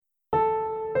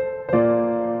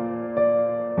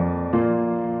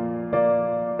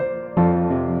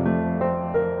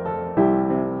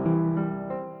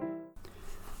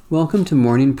Welcome to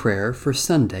morning prayer for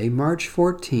Sunday, March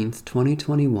 14th,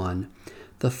 2021,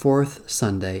 the fourth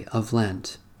Sunday of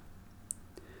Lent.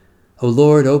 O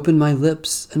Lord, open my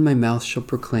lips, and my mouth shall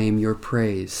proclaim your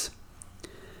praise.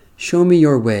 Show me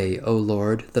your way, O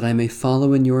Lord, that I may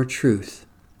follow in your truth.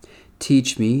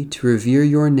 Teach me to revere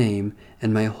your name,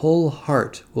 and my whole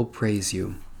heart will praise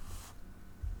you.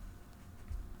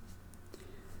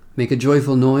 Make a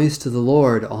joyful noise to the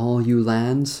Lord, all you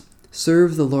lands.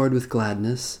 Serve the Lord with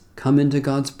gladness. Come into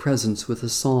God's presence with a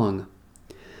song.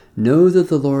 Know that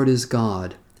the Lord is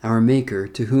God, our Maker,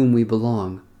 to whom we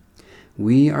belong.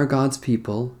 We are God's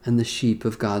people and the sheep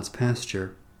of God's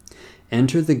pasture.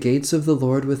 Enter the gates of the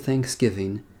Lord with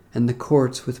thanksgiving and the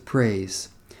courts with praise.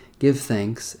 Give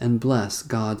thanks and bless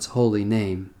God's holy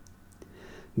name.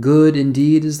 Good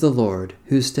indeed is the Lord,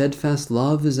 whose steadfast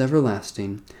love is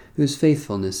everlasting, whose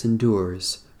faithfulness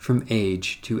endures from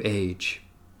age to age.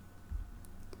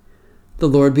 The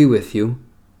Lord be with you.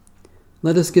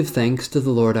 Let us give thanks to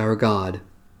the Lord our God.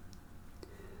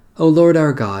 O Lord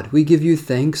our God, we give you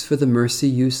thanks for the mercy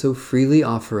you so freely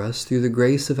offer us through the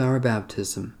grace of our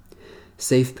baptism,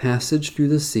 safe passage through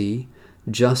the sea,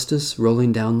 justice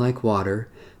rolling down like water,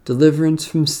 deliverance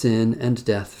from sin and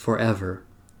death forever.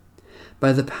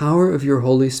 By the power of your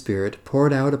Holy Spirit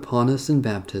poured out upon us in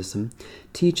baptism,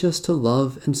 teach us to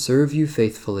love and serve you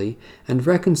faithfully, and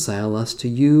reconcile us to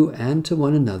you and to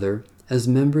one another as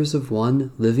members of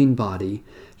one living body,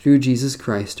 through Jesus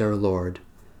Christ our Lord.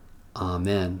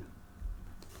 Amen.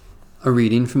 A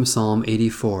reading from Psalm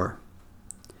 84.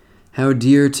 How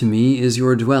dear to me is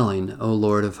your dwelling, O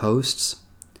Lord of hosts!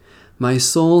 My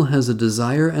soul has a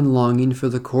desire and longing for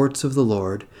the courts of the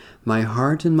Lord. My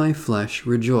heart and my flesh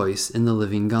rejoice in the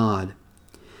living God.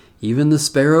 Even the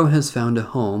sparrow has found a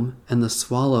home, and the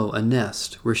swallow a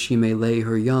nest where she may lay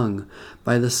her young,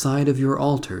 by the side of your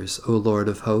altars, O Lord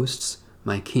of hosts,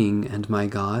 my King and my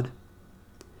God.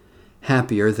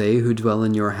 Happy are they who dwell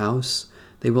in your house.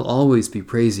 They will always be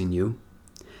praising you.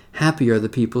 Happy are the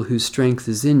people whose strength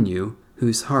is in you,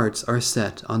 whose hearts are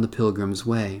set on the pilgrim's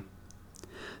way.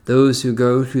 Those who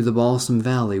go through the balsam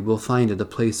valley will find it a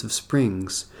place of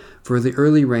springs, for the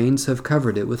early rains have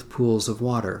covered it with pools of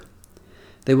water.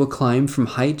 They will climb from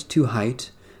height to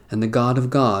height, and the God of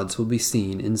gods will be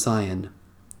seen in Zion.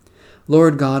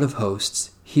 Lord God of hosts,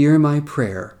 hear my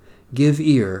prayer. Give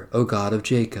ear, O God of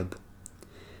Jacob.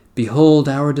 Behold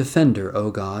our defender,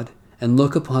 O God, and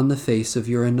look upon the face of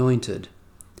your anointed.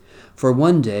 For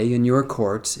one day in your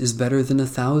courts is better than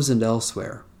 1,000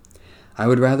 elsewhere. I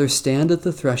would rather stand at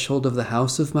the threshold of the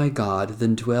house of my God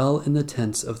than dwell in the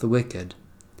tents of the wicked.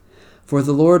 For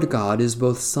the Lord God is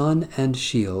both sun and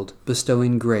shield,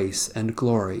 bestowing grace and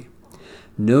glory.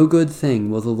 No good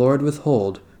thing will the Lord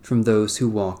withhold from those who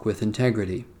walk with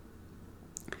integrity.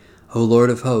 O Lord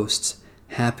of hosts,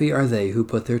 happy are they who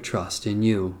put their trust in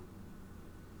you.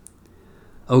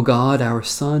 O God, our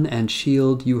sun and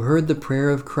shield, you heard the prayer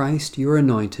of Christ, your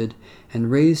anointed,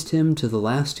 and raised him to the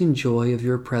lasting joy of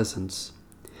your presence.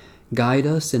 Guide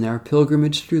us in our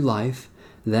pilgrimage through life,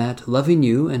 that, loving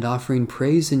you and offering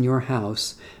praise in your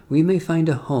house, we may find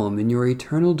a home in your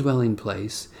eternal dwelling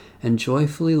place, and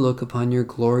joyfully look upon your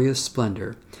glorious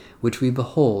splendor, which we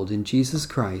behold in Jesus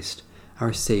Christ,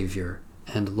 our Savior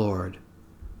and Lord.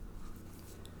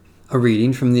 A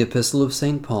reading from the Epistle of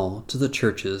St. Paul to the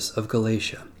churches of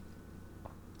Galatia.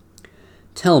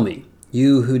 Tell me,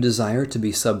 you who desire to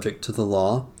be subject to the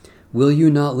law, will you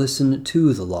not listen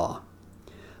to the law?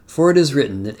 For it is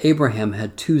written that Abraham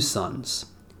had 2 sons,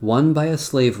 one by a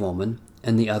slave woman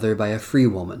and the other by a free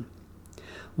woman.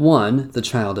 One, the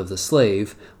child of the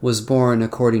slave, was born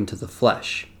according to the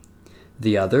flesh.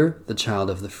 The other, the child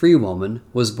of the free woman,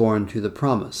 was born through the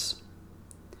promise.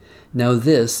 Now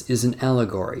this is an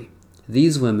allegory.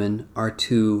 These women are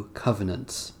 2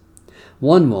 covenants.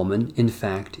 One woman, in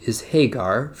fact, is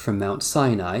Hagar from Mount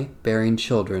Sinai, bearing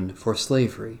children for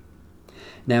slavery.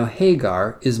 Now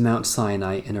Hagar is Mount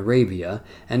Sinai in Arabia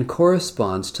and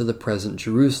corresponds to the present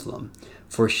Jerusalem,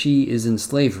 for she is in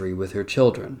slavery with her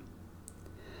children.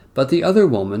 But the other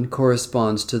woman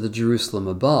corresponds to the Jerusalem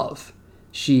above.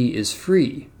 She is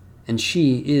free, and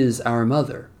she is our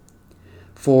mother.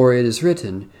 For it is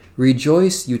written,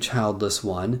 Rejoice, you childless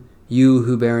one, you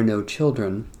who bear no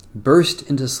children. Burst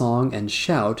into song and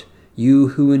shout, you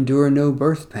who endure no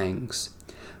birth pangs.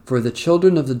 For the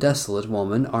children of the desolate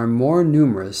woman are more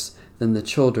numerous than the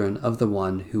children of the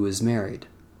one who is married.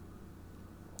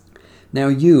 Now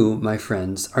you, my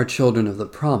friends, are children of the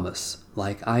promise,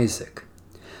 like Isaac.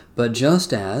 But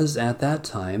just as, at that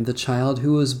time, the child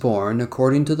who was born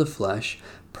according to the flesh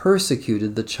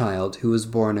persecuted the child who was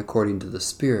born according to the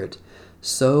Spirit,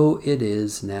 so it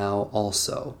is now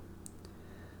also.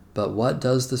 But what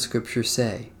does the Scripture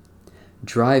say?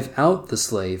 Drive out the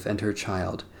slave and her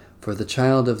child, for the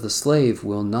child of the slave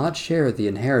will not share the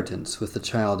inheritance with the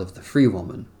child of the free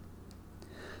woman.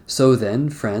 So then,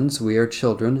 friends, we are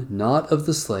children not of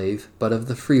the slave, but of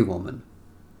the free woman.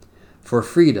 For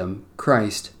freedom,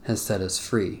 Christ has set us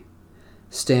free.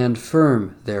 Stand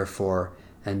firm, therefore,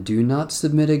 and do not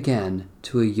submit again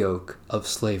to a yoke of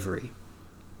slavery.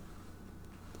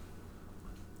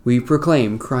 We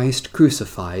proclaim Christ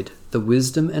crucified, the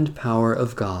wisdom and power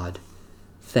of God.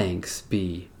 Thanks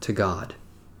be to God.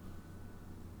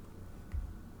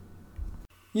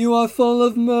 You are full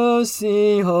of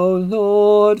mercy, O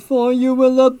Lord, for you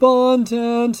will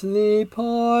abundantly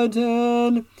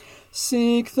pardon.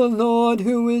 Seek the Lord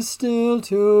who is still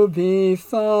to be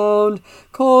found.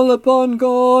 Call upon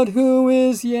God who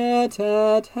is yet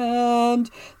at hand.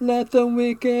 Let the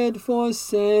wicked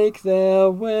forsake their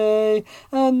way,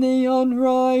 and the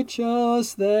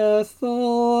unrighteous their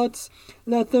thoughts.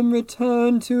 Let them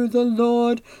return to the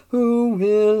Lord who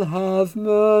will have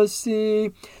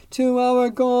mercy, to our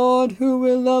God who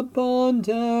will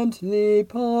abundantly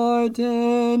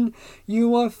pardon.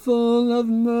 You are full of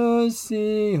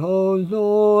mercy, O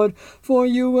Lord, for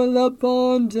you will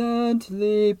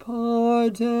abundantly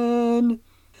pardon.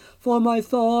 For my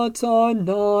thoughts are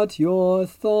not your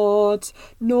thoughts,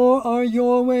 nor are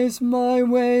your ways my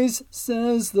ways,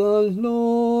 says the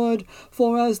Lord.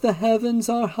 For as the heavens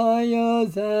are higher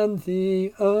than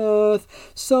the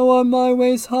earth, so are my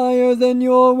ways higher than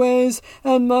your ways,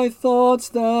 and my thoughts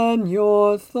than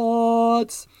your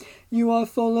thoughts. You are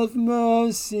full of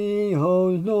mercy, O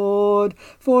Lord,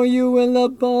 for you will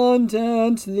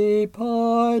abundantly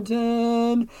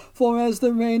pardon. For as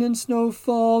the rain and snow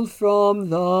fall from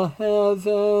the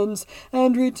heavens,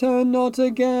 and return not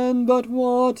again, but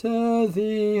water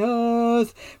the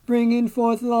earth, bringing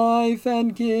forth life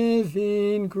and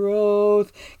giving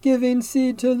growth, giving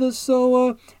seed to the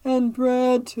sower and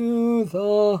bread to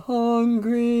the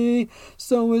hungry,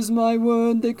 so is my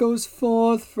word that goes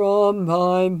forth from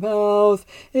my mouth.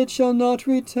 It shall not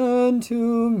return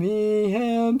to me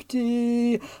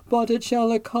empty, but it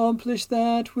shall accomplish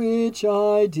that which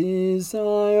I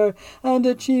desire, and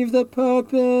achieve the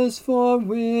purpose for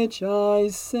which I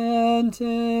sent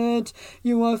it.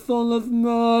 You are full of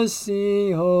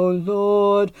mercy, O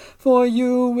Lord, for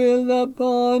you will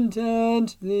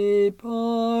abundantly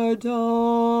pardon.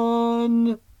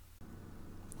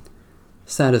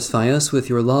 Satisfy us with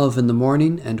your love in the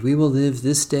morning, and we will live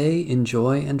this day in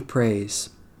joy and praise.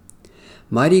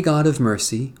 Mighty God of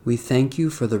mercy, we thank you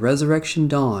for the resurrection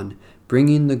dawn,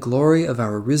 bringing the glory of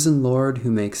our risen Lord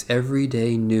who makes every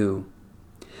day new.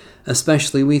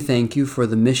 Especially we thank you for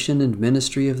the mission and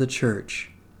ministry of the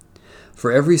Church,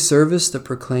 for every service that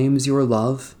proclaims your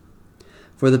love,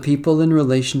 for the people and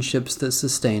relationships that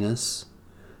sustain us,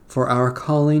 for our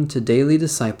calling to daily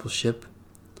discipleship,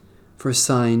 for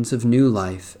signs of new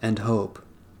life and hope.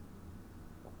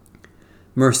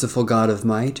 Merciful God of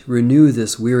might, renew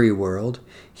this weary world,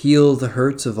 heal the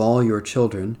hurts of all your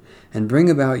children, and bring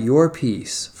about your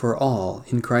peace for all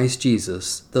in Christ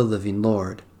Jesus, the living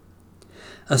Lord.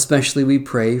 Especially we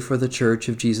pray for the Church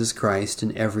of Jesus Christ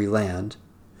in every land,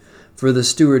 for the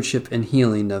stewardship and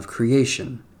healing of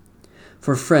creation,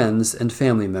 for friends and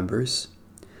family members,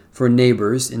 for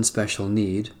neighbors in special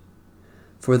need,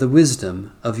 for the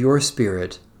wisdom of your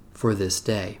Spirit for this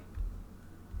day.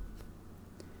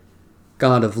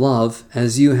 God of love,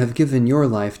 as you have given your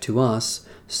life to us,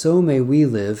 so may we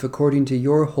live according to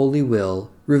your holy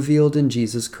will revealed in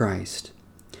Jesus Christ.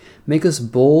 Make us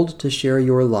bold to share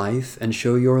your life and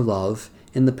show your love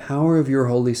in the power of your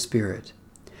Holy Spirit.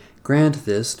 Grant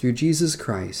this through Jesus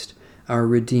Christ, our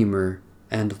Redeemer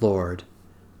and Lord.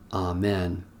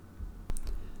 Amen.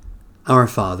 Our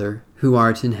Father, who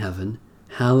art in heaven,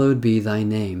 hallowed be thy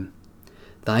name.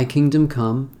 Thy kingdom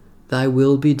come, thy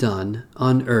will be done,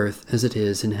 on earth as it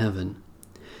is in heaven.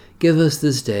 Give us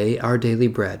this day our daily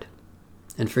bread,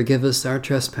 and forgive us our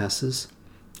trespasses,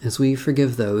 as we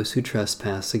forgive those who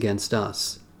trespass against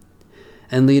us.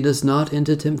 And lead us not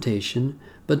into temptation,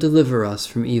 but deliver us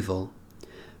from evil.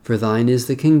 For thine is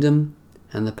the kingdom,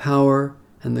 and the power,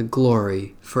 and the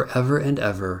glory, forever and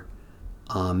ever.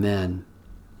 Amen.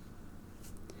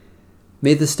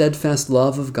 May the steadfast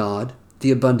love of God,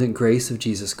 the abundant grace of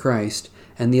Jesus Christ,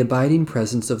 and the abiding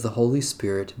presence of the Holy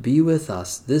Spirit be with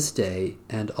us this day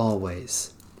and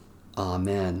always.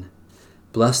 Amen.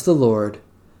 Bless the Lord.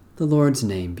 The Lord's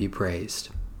name be praised.